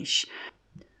profitable niche.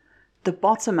 The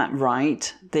bottom at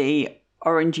right, the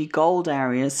orangey gold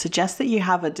areas, suggest that you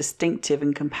have a distinctive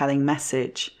and compelling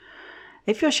message.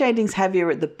 If your shading's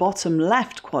heavier at the bottom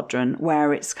left quadrant,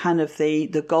 where it's kind of the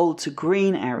gold to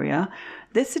green area,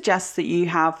 this suggests that you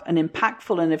have an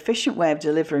impactful and efficient way of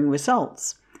delivering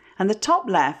results. And the top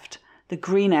left, the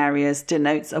green areas,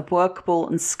 denotes a workable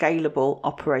and scalable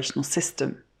operational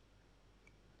system.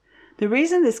 The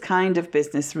reason this kind of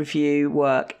business review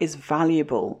work is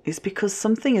valuable is because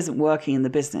something isn't working in the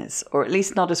business, or at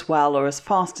least not as well or as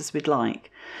fast as we'd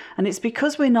like. And it's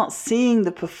because we're not seeing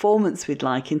the performance we'd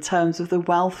like in terms of the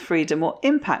wealth, freedom, or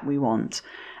impact we want.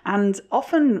 And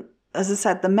often, as I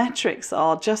said, the metrics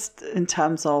are just in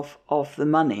terms of the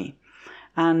money.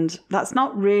 And that's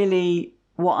not really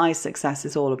what iSuccess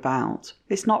is all about.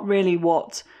 It's not really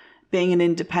what being an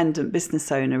independent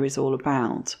business owner is all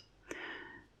about.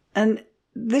 And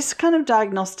this kind of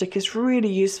diagnostic is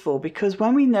really useful because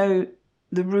when we know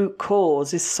the root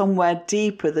cause is somewhere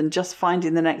deeper than just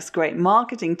finding the next great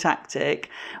marketing tactic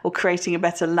or creating a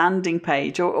better landing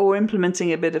page or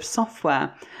implementing a bit of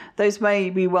software, those may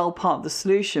be well part of the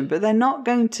solution, but they're not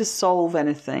going to solve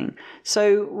anything.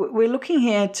 So we're looking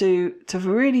here to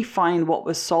really find what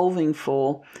we're solving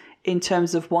for in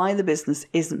terms of why the business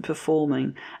isn't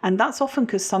performing. And that's often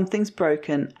because something's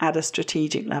broken at a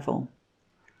strategic level.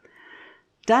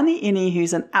 Danny Inney,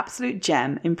 who's an absolute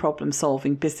gem in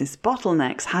problem-solving business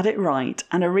bottlenecks, had it right,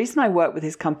 and a reason I work with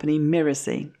his company,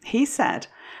 Miracy. He said,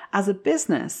 as a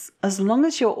business, as long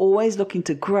as you're always looking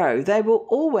to grow, there will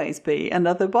always be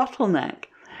another bottleneck.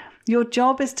 Your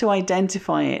job is to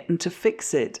identify it and to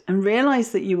fix it, and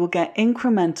realize that you will get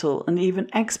incremental and even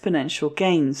exponential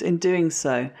gains in doing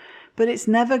so, but it's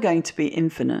never going to be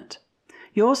infinite.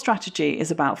 Your strategy is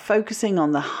about focusing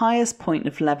on the highest point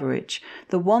of leverage,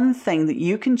 the one thing that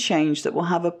you can change that will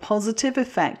have a positive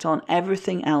effect on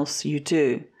everything else you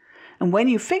do. And when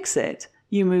you fix it,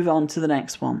 you move on to the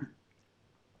next one.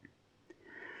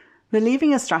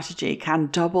 Believing a strategy can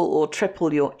double or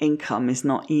triple your income is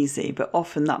not easy, but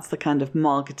often that's the kind of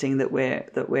marketing that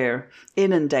we're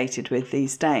inundated with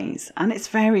these days. And it's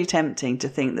very tempting to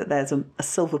think that there's a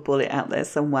silver bullet out there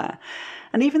somewhere.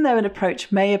 And even though an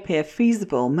approach may appear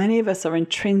feasible, many of us are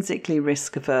intrinsically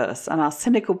risk averse and our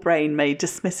cynical brain may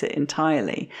dismiss it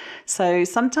entirely. So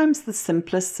sometimes the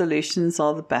simplest solutions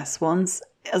are the best ones,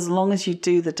 as long as you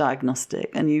do the diagnostic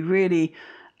and you really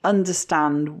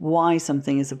understand why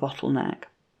something is a bottleneck.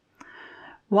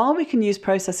 While we can use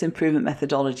process improvement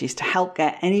methodologies to help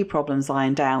get any problems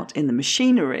ironed out in the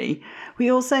machinery, we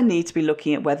also need to be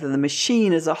looking at whether the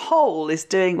machine as a whole is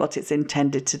doing what it's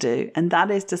intended to do, and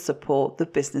that is to support the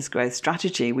business growth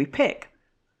strategy we pick.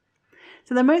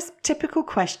 So the most typical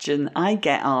question I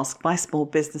get asked by small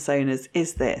business owners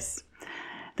is this.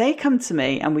 They come to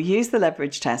me and we use the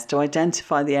leverage test to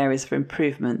identify the areas for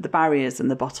improvement, the barriers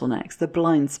and the bottlenecks, the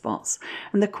blind spots.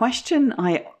 And the question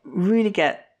I really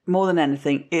get more than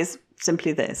anything is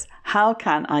simply this: how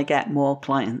can I get more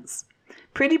clients?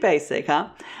 Pretty basic, huh?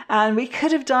 And we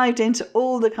could have dived into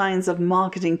all the kinds of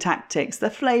marketing tactics, the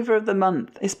flavor of the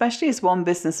month, especially as one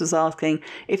business was asking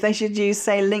if they should use,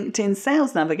 say, LinkedIn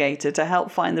Sales Navigator to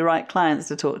help find the right clients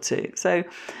to talk to. So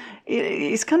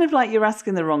it's kind of like you're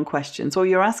asking the wrong questions, or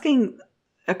you're asking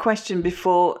a question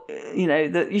before,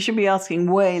 that you should be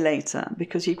asking way later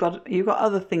because you've got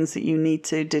other things that you need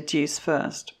to deduce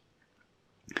first.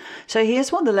 So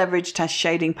here's what the leverage test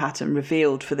shading pattern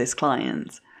revealed for this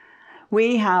client.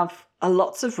 We have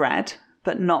lots of red,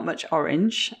 but not much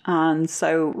orange. And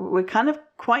so we're kind of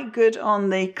quite good on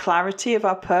the clarity of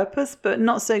our purpose, but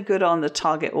not so good on the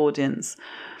target audience.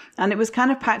 And it was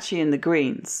kind of patchy in the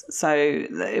greens. So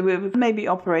we were maybe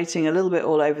operating a little bit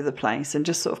all over the place and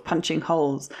just sort of punching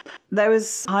holes. There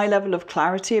was a high level of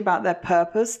clarity about their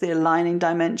purpose, the aligning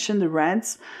dimension, the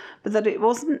reds, but that it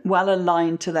wasn't well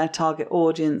aligned to their target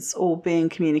audience or being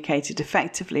communicated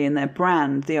effectively in their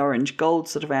brand, the orange gold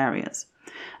sort of areas.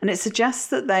 And it suggests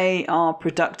that they are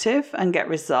productive and get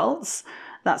results.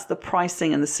 That's the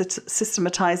pricing and the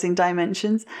systematizing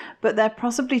dimensions, but they're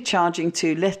possibly charging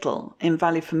too little in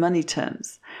value for money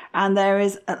terms. And there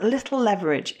is a little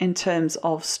leverage in terms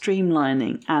of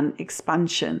streamlining and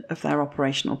expansion of their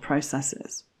operational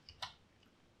processes.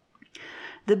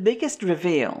 The biggest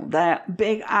reveal, their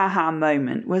big aha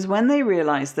moment, was when they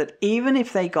realized that even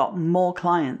if they got more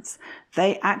clients,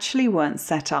 they actually weren't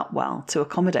set up well to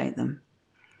accommodate them.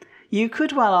 You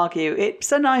could well argue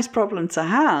it's a nice problem to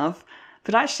have,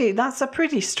 but actually that's a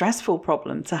pretty stressful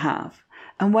problem to have.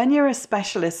 And when you're a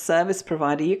specialist service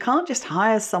provider, you can't just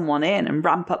hire someone in and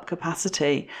ramp up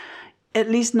capacity, at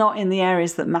least not in the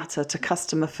areas that matter to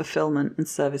customer fulfillment and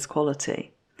service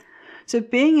quality. So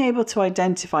being able to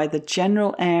identify the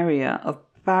general area of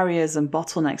barriers and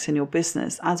bottlenecks in your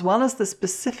business, as well as the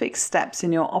specific steps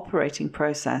in your operating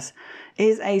process,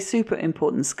 is a super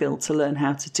important skill to learn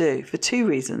how to do for two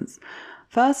reasons.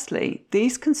 Firstly,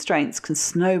 these constraints can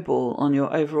snowball on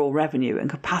your overall revenue and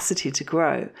capacity to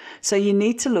grow, so you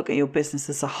need to look at your business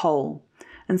as a whole.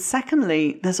 And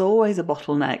secondly, there's always a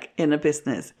bottleneck in a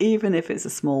business, even if it's a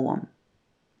small one.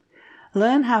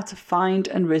 Learn how to find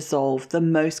and resolve the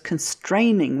most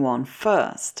constraining one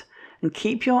first, and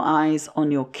keep your eyes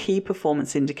on your key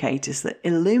performance indicators that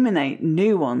illuminate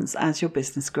new ones as your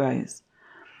business grows.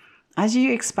 As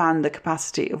you expand the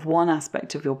capacity of one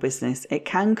aspect of your business, it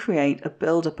can create a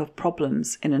buildup of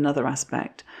problems in another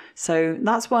aspect. So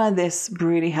that's why this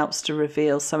really helps to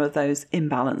reveal some of those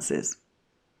imbalances.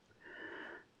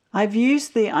 I've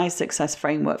used the iSuccess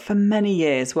framework for many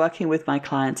years working with my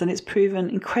clients, and it's proven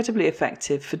incredibly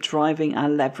effective for driving our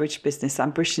leveraged business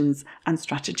ambitions and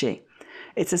strategy.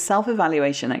 It's a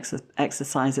self-evaluation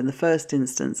exercise in the first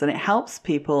instance, and it helps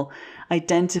people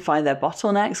identify their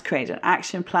bottlenecks, create an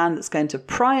action plan that's going to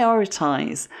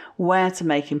prioritize where to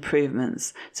make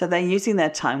improvements. So they're using their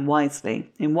time wisely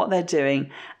in what they're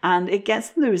doing, and it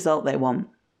gets them the result they want.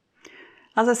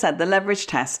 As I said, the leverage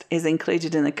test is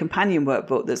included in the companion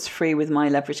workbook that's free with my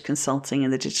Leverage Consulting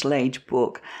in the Digital Age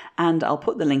book, and I'll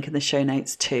put the link in the show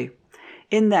notes too.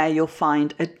 In there, you'll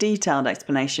find a detailed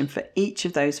explanation for each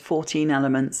of those 14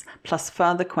 elements, plus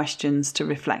further questions to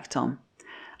reflect on.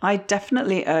 I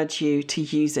definitely urge you to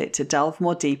use it to delve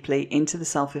more deeply into the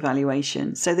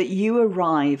self-evaluation so that you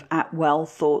arrive at well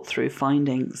thought through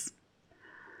findings.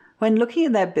 When looking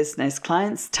at their business,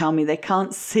 clients tell me they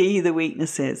can't see the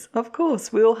weaknesses. Of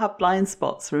course, we all have blind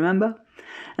spots, remember?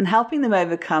 And helping them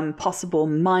overcome possible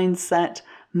mindset,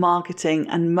 marketing,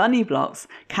 and money blocks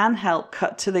can help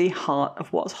cut to the heart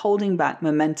of what's holding back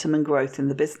momentum and growth in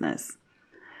the business.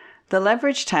 The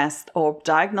leverage test, or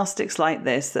diagnostics like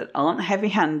this that aren't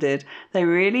heavy-handed, they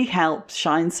really help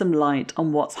shine some light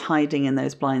on what's hiding in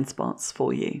those blind spots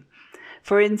for you.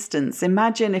 For instance,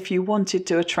 imagine if you wanted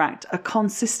to attract a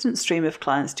consistent stream of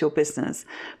clients to your business,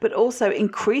 but also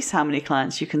increase how many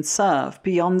clients you can serve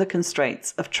beyond the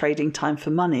constraints of trading time for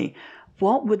money.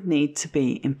 What would need to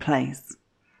be in place?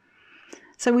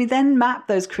 So we then map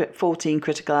those 14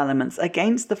 critical elements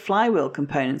against the flywheel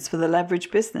components for the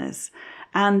leverage business,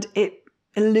 and it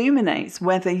illuminates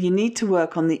whether you need to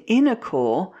work on the inner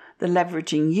core, the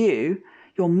leveraging you,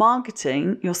 your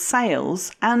marketing, your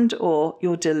sales, and or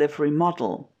your delivery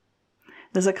model.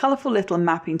 There's a colourful little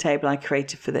mapping table I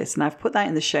created for this, and I've put that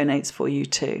in the show notes for you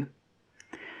too.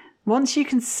 Once you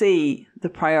can see the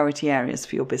priority areas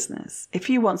for your business, if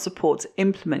you want support to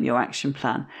implement your action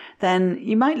plan, then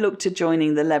you might look to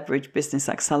joining the Leverage Business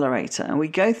Accelerator, and we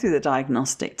go through the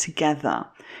diagnostic together.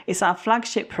 It's our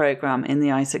flagship program in the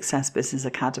iSuccess Business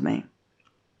Academy.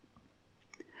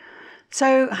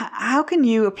 So how can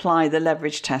you apply the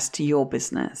leverage test to your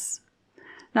business?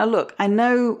 Now look, I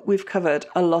know we've covered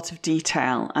a lot of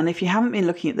detail, and if you haven't been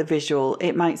looking at the visual,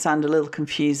 it might sound a little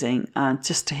confusing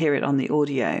just to hear it on the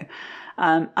audio.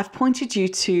 I've pointed you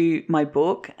to my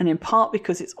book, and in part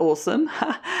because it's awesome,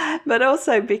 but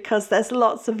also because there's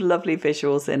lots of lovely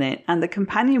visuals in it, and the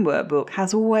companion workbook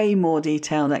has way more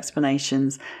detailed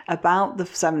explanations about the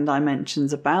 7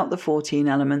 dimensions, about the 14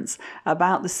 elements,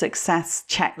 about the success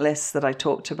checklists that I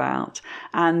talked about,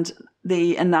 and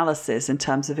the analysis in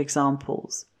terms of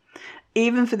examples.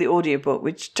 Even for the audiobook,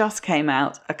 which just came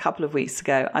out a couple of weeks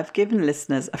ago, I've given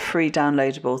listeners a free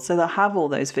downloadable, so they'll have all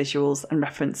those visuals and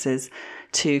references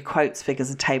to quotes, figures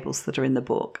and tables that are in the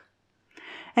book.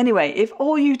 Anyway, if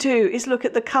all you do is look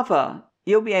at the cover,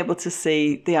 you'll be able to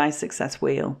see the iSuccess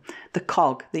wheel, the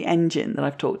cog, the engine that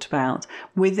I've talked about,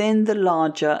 within the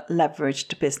larger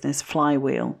leveraged business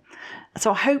flywheel.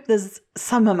 So I hope there's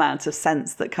some amount of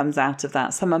sense that comes out of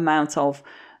that, some amount of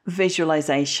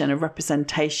visualization, a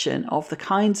representation of the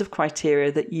kinds of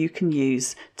criteria that you can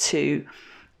use to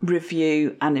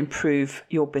review and improve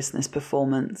your business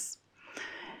performance.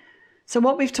 So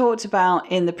what we've talked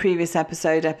about in the previous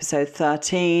episode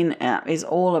 13, is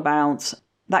all about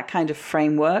that kind of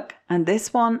framework. And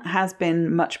this one has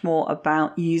been much more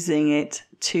about using it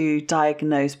to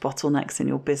diagnose bottlenecks in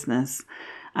your business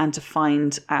and to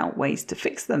find out ways to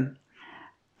fix them.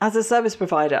 As a service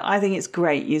provider, I think it's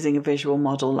great using a visual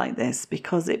model like this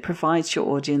because it provides your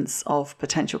audience of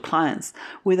potential clients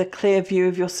with a clear view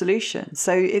of your solution.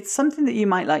 So it's something that you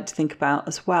might like to think about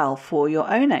as well for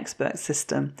your own expert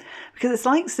system, because it's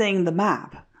like seeing the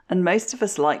map, and most of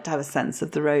us like to have a sense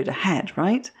of the road ahead,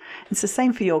 right? It's the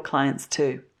same for your clients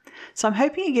too. So I'm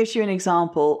hoping it gives you an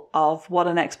example of what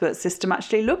an expert system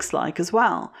actually looks like as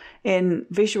well in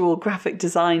visual graphic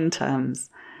design terms.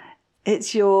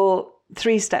 It's your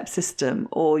 3-step system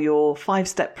or your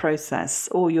 5-step process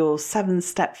or your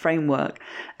 7-step framework.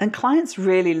 And clients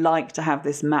really like to have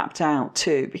this mapped out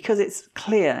too because it's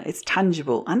clear, it's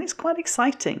tangible, and it's quite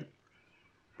exciting.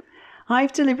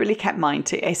 I've deliberately kept mine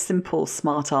to a simple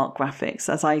smart art graphics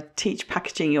as I teach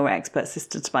packaging your expert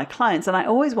system to my clients, and I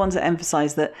always want to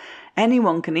emphasize that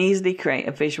anyone can easily create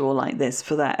a visual like this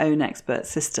for their own expert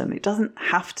system. It doesn't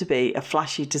have to be a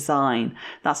flashy design.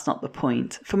 That's not the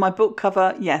point. For my book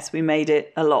cover, yes, we made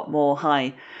it a lot more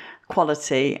high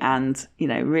quality and,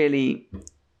 really,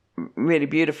 really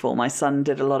beautiful. My son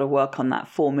did a lot of work on that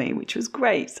for me, which was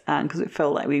great, and because it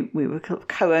felt like we were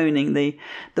co-owning the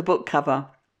book cover.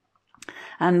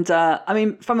 And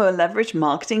from a leverage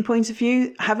marketing point of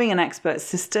view, having an expert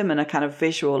system and a kind of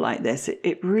visual like this,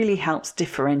 it really helps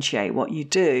differentiate what you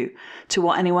do to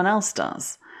what anyone else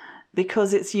does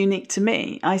because it's unique to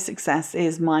me. iSuccess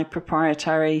is my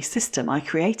proprietary system. I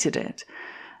created it.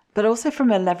 But also from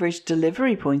a leverage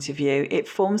delivery point of view, it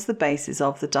forms the basis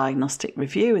of the diagnostic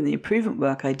review and the improvement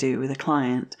work I do with a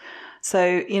client.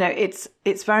 So,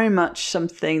 it's very much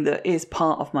something that is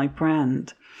part of my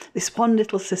brand. This one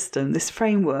little system, this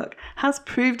framework, has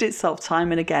proved itself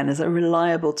time and again as a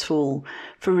reliable tool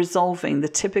for resolving the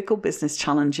typical business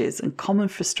challenges and common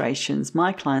frustrations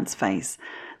my clients face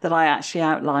that I actually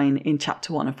outline in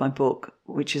chapter 1 of my book,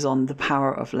 which is on the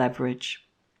power of leverage.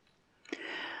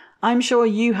 I'm sure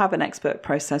you have an expert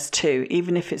process too,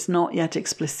 even if it's not yet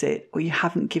explicit or you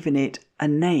haven't given it a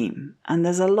name. And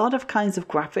there's a lot of kinds of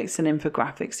graphics and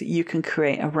infographics that you can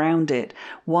create around it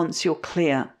once you're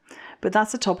clear. But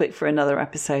that's a topic for another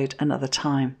episode, another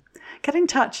time. Get in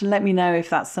touch and let me know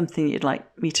if that's something you'd like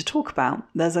me to talk about.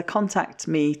 There's a contact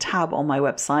me tab on my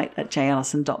website at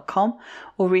jallison.com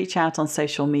or reach out on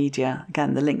social media.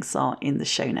 Again, the links are in the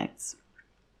show notes.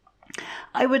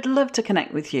 I would love to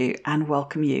connect with you and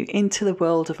welcome you into the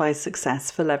world of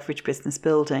iSuccess for leverage business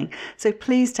building. So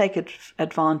please take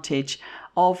advantage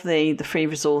of the free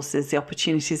resources, the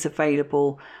opportunities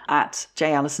available at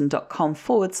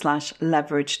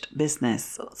jallison.com/leveraged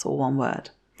business. That's all one word.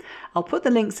 I'll put the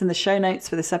links in the show notes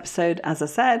for this episode. As I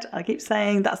said, I keep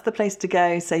saying that's the place to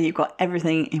go. So you've got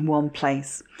everything in one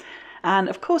place. And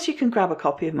of course, you can grab a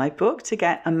copy of my book to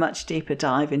get a much deeper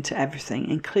dive into everything,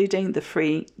 including the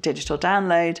free digital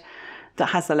download that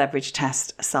has the leverage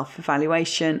test,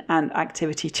 self-evaluation and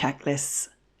activity checklists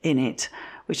in it,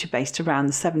 which are based around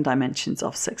the 7 dimensions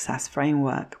of success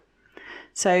framework.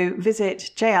 So visit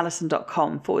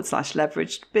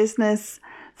jallison.com/leveraged business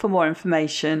for more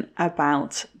information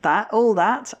about all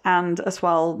that, and as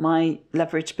well my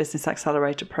Leverage Business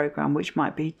Accelerator program, which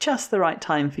might be just the right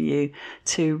time for you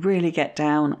to really get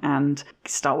down and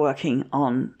start working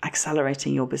on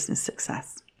accelerating your business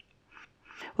success.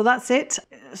 Well, that's it.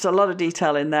 There's a lot of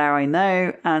detail in there, I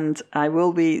know, and there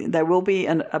will be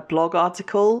a blog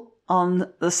article on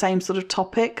the same sort of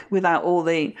topic without all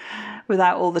the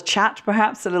chat,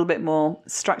 perhaps a little bit more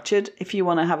structured. If you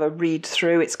want to have a read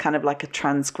through, it's kind of like a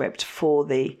transcript for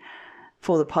the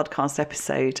podcast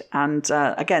episode. And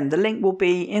again, the link will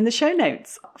be in the show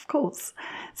notes, of course.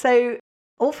 So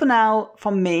all for now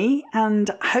from me,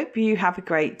 and I hope you have a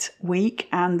great week,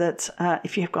 and that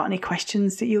if you've got any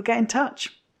questions, that you'll get in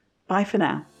touch. Bye for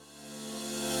now.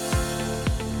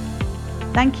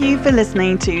 Thank you for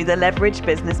listening to the Leverage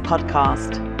Business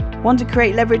Podcast. Want to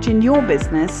create leverage in your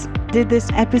business? Did this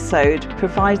episode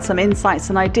provide some insights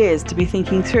and ideas to be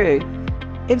thinking through?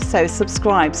 If so,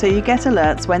 subscribe so you get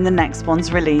alerts when the next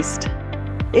one's released.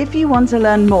 If you want to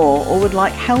learn more or would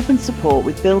like help and support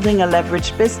with building a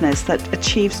leveraged business that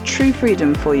achieves true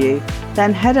freedom for you,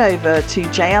 then head over to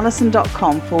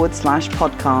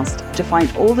jallison.com/podcast to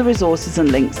find all the resources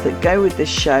and links that go with this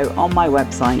show on my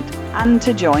website and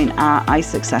to join our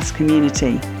iSuccess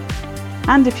community.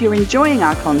 And if you're enjoying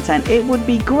our content, it would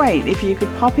be great if you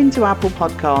could pop into Apple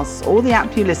Podcasts or the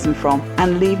app you listen from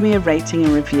and leave me a rating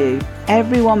and review.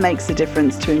 Everyone makes a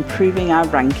difference to improving our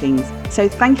rankings. So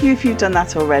thank you if you've done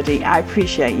that already. I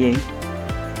appreciate you.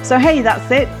 So hey,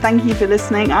 that's it. Thank you for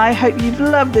listening. I hope you've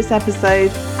loved this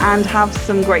episode and have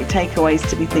some great takeaways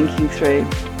to be thinking through.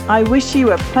 I wish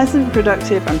you a pleasant,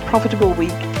 productive and profitable week,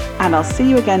 and I'll see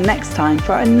you again next time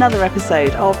for another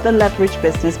episode of the Leverage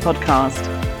Business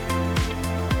Podcast.